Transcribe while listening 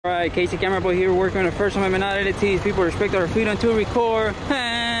Alright, Casey Camera Boy here, working on the first amendment AUDIT. These people respect our freedom to record.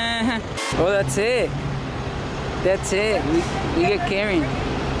 Oh, that's it. That's it. We get carrying.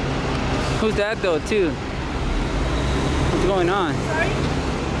 Who's that though, too? What's going on? Sorry?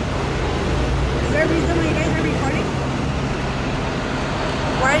 Is there a reason why you guys are recording?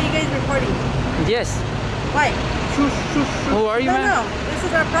 Why are you guys recording? Yes. Why? Who are you, man? No, this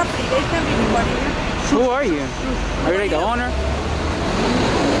is our property. They can't be recording here. Who are you? Are you like the owner?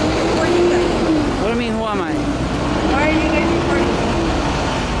 Who are you guys? What do you mean, who am I? Why are you guys recording?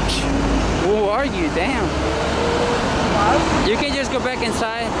 Who are you? Damn. What? You can just go back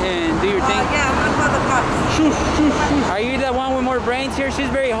inside and do your thing. Yeah, I'm gonna call the cops. Are you the one with more brains here? She's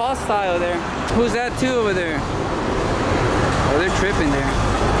very hostile there. Who's that too over there? Oh, they're tripping there.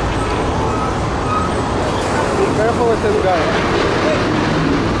 Be careful with this guy.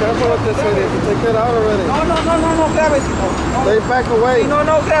 Careful with this lady. Take it out already. No, grab it. They back away. No,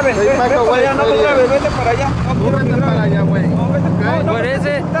 grab it. They back away. No me grabes, vete para allá. Vete para allá, güey. What is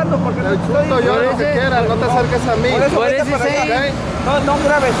it? El chuto yo lo que quiera, no te acerques a mí. What is he saying? No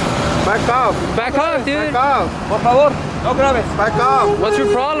grabes. Back off. Back off, dude. Back off. Por favor, no grabes. Back off. What's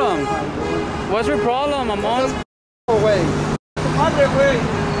your problem? What's your problem, Amon? Away. Madre, güey.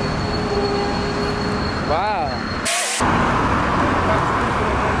 Wow.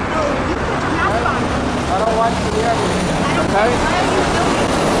 I don't want you near me. Okay?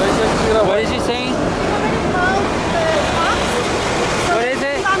 Stay 6 feet away. What is he saying? What is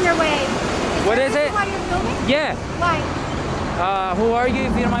it? On your way. What is it? Why you're filming? Yeah. Why? Who are you,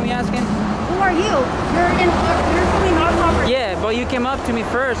 if you don't mind me asking? Who are you? You're filming our property. Yeah, but you came up to me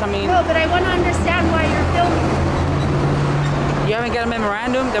first. I mean, No, but I want to understand why you're filming. you haven't got a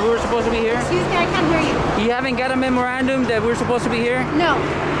memorandum that we were supposed to be here? Excuse me, I can't hear you. You haven't got a memorandum that we're supposed to be here? No.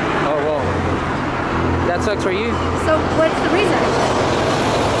 Oh, well. That sucks for you. So what's the reason?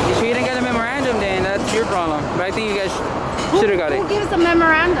 If you didn't get a memorandum, then that's your problem. But I think you guys should have got it. Who gives a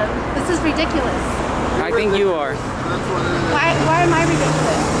memorandum? This is ridiculous. I think you are. That's what it is. Why am I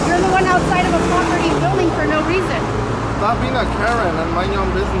ridiculous? You're the one outside of a property filming for no reason. Stop being a Karen and mind your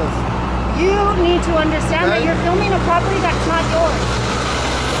own business. You need to understand that you're filming a property that's not yours.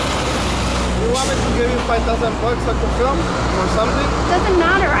 You want me to give you 5,000 bucks to film or something? Doesn't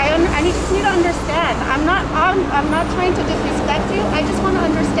matter. I just need to understand. I'm not trying to disrespect you. I just want to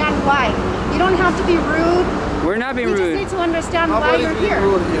understand why. You don't have to be rude. We're not being rude. We just need to understand why you're here.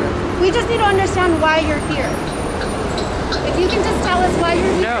 Rude here. We just need to understand why you're here. If you can just tell us why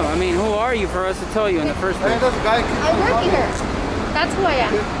you're here. No, I mean, who are you for us to tell you in the first Hey, place? this guy keeps I work running. here. That's who I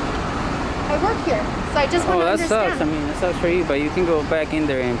am. I work here. So I just want Oh, to that understand. sucks. I mean, that sucks for you, but you can go back in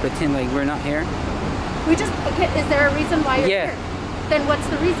there and pretend like we're not here. Okay, is there a reason why you're Yeah. here? Then what's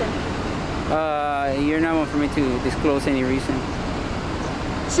the reason? You're not one for me to disclose any reason.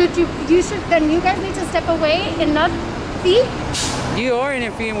 Then you guys need to step away enough feet. You are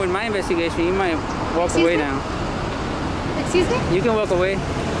interfering with my investigation. You might walk Excuse away me? now. Excuse me? You can walk away.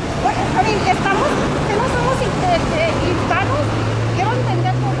 What, I mean, que no somos hispanos, quiero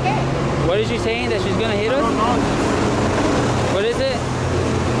entender por qué. What is she saying? That she's gonna hit us? What is it?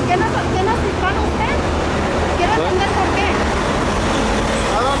 ¿Que no es hispano usted? Quiero entender por qué.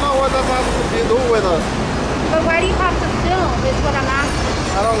 I don't know what that has to do with us. But why do you have to film is what I'm asking.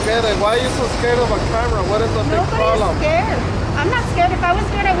 I don't get it. Why are you so scared of a camera? What is the big problem? Nobody's scared. I'm not scared. If I was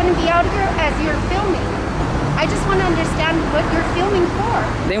scared, I wouldn't be out here as you're filming. I just want to understand what you're filming for.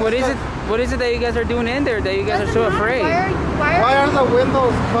 Then what is it? What is it that you guys are doing in there that you guys are so Doesn't matter. afraid? Why are the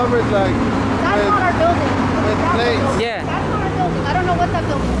windows covered like That's with, not our building. with That's our plates? building. Yeah. That's not our building. I don't know what that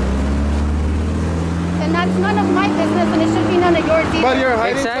building is. And that's none of my business, and it should be none of yours either. But you're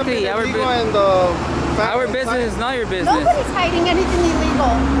hiding Exactly, something our illegal bu- in the Our business is not your business. Nobody's hiding anything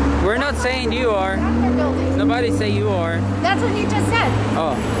illegal. We're not saying you are. That's their building. Nobody say you are. That's what you just said.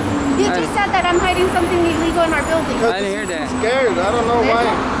 Oh, You just said that I'm hiding something illegal in our building. I didn't hear that. Scared. I don't know why.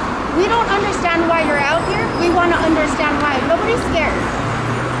 We don't understand why you're out here. We want to understand why. Nobody's scared.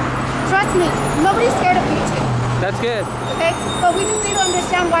 Trust me, nobody's scared of you two. That's good. Okay? But we just need to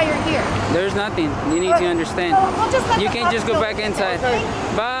understand why you're here. There's nothing. You need to understand. So we'll just let You the can't just go cops back know. inside. Thank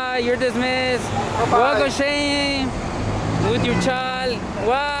you. Bye. You're dismissed. Bye-bye. Welcome, Shane. With your child.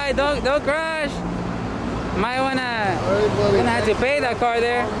 Why? Don't crash. Might gonna have to pay that car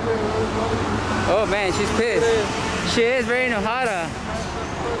there. Oh man, she's pissed. She is very enojada.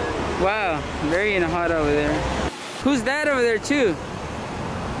 Wow, very enojada over there. Who's that over there too?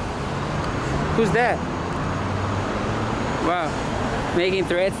 Who's that? Wow, making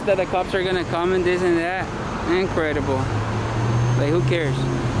threats that the cops are gonna come and this and that. Incredible. Like, who cares?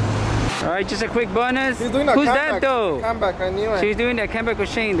 All right, just a quick bonus. She's doing a Who's comeback. that though? Comeback, I knew it. She's doing that comeback with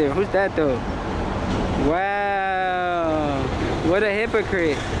Shane there. Who's that though? Wow, what a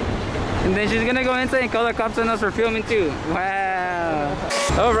hypocrite. And then she's gonna go inside and call the cops on us for filming too. Wow.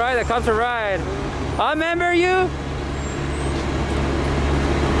 All right, the cops arrived. I remember you.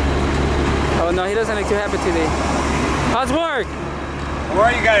 Oh no, he doesn't look too happy today. How's work? How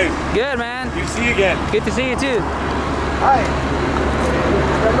are you guys? Good, man. Good to see you again. Good to see you too. Hi.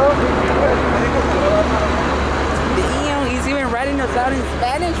 Damn, he's even writing us out in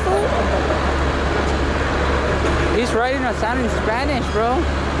Spanish, fool. He's writing us out in Spanish, bro.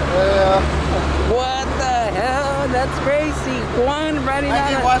 Yeah. What the hell? That's crazy. Juan writing I out.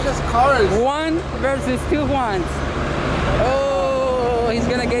 can wash his cars. 1 versus 2 Juans. Oh, he's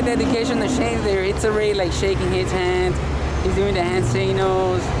gonna get dedication to Shane there. It's already like shaking his hand. He's doing the hand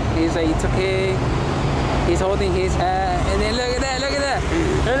signals. He's like, it's okay. He's holding his hat. And then look at that, look at that.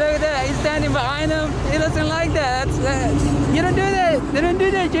 Look at that. He's standing behind him. He doesn't like that. You don't do that. They don't do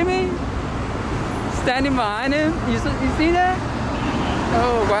that, Jimmy. Standing behind him. You see that?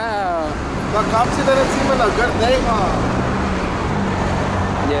 Oh, wow. The cops didn't seem in a good day, huh?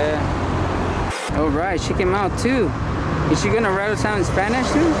 Yeah. All right, she came out too. Is she gonna rattle sound in Spanish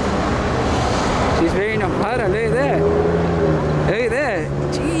too? She's very enojada. Look at that. Look at that.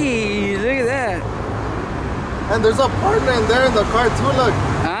 Jeez, look at that. And there's a partner in there in the car too, look.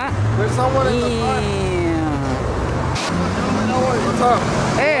 Huh? There's someone in the car. What's up?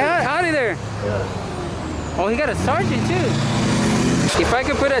 Hey, howdy there. Yeah. Oh, he got a sergeant too. If I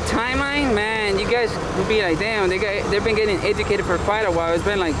could put a timeline, man, you guys would be like, damn, they've been getting educated for quite a while. It's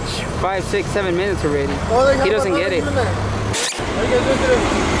been like 5, 6, 7 minutes already. Oh, He doesn't get it. How you guys doing today?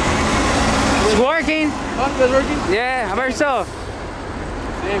 It's working. Oh, you guys working? Yeah, how about yourself?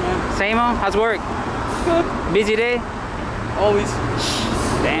 Same, man. Same old? How's work? Good. Busy day? Always.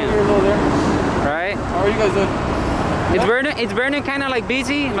 Damn. You're over there. Right? How are you guys doing? It's burning kind of like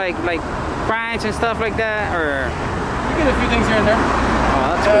busy, like crimes and stuff like that, or? We get a few things here and there. Oh,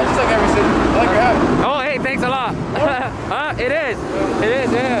 that's Yeah, just like every city. I like your hat. Oh, hey, thanks a lot. It is. It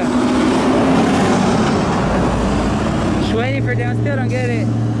is, yeah. Just waiting for them, still don't get it.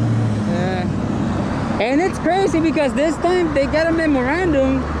 Yeah. And it's crazy because this time they got a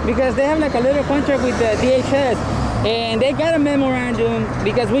memorandum because they have like a little contract with the DHS. And they got a memorandum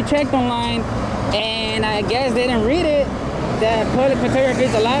because we checked online and I guess they didn't read it. That public photography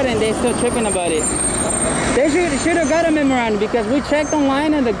is allowed and they're still tripping about it. They should have got a memorandum because we checked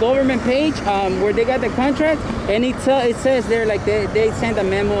online on the government page where they got the contract and it says there like they sent a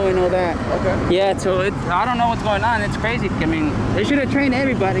memo and all that. Okay. Yeah, so I don't know what's going on. It's crazy. I mean, they should have trained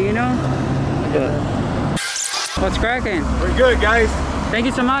everybody, you know? Yeah. What's cracking? We're good, guys. Thank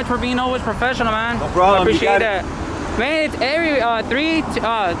you so much for being always professional, man. No problem. I appreciate You got that. Man, it's every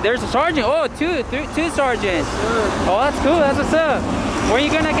there's a sergeant. Oh, two sergeants. Oh, that's cool. That's what's up. Where are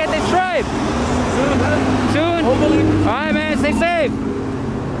you gonna get this stripe? Soon? Hopefully. Alright, man, stay safe.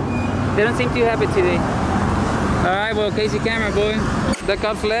 They don't seem too happy today. Alright, well, Casey camera, boy. The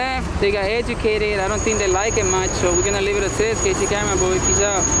cops left. They got educated. I don't think they like it much, so we're gonna leave it as this. Casey camera, boy. Peace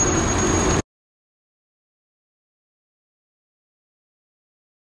out.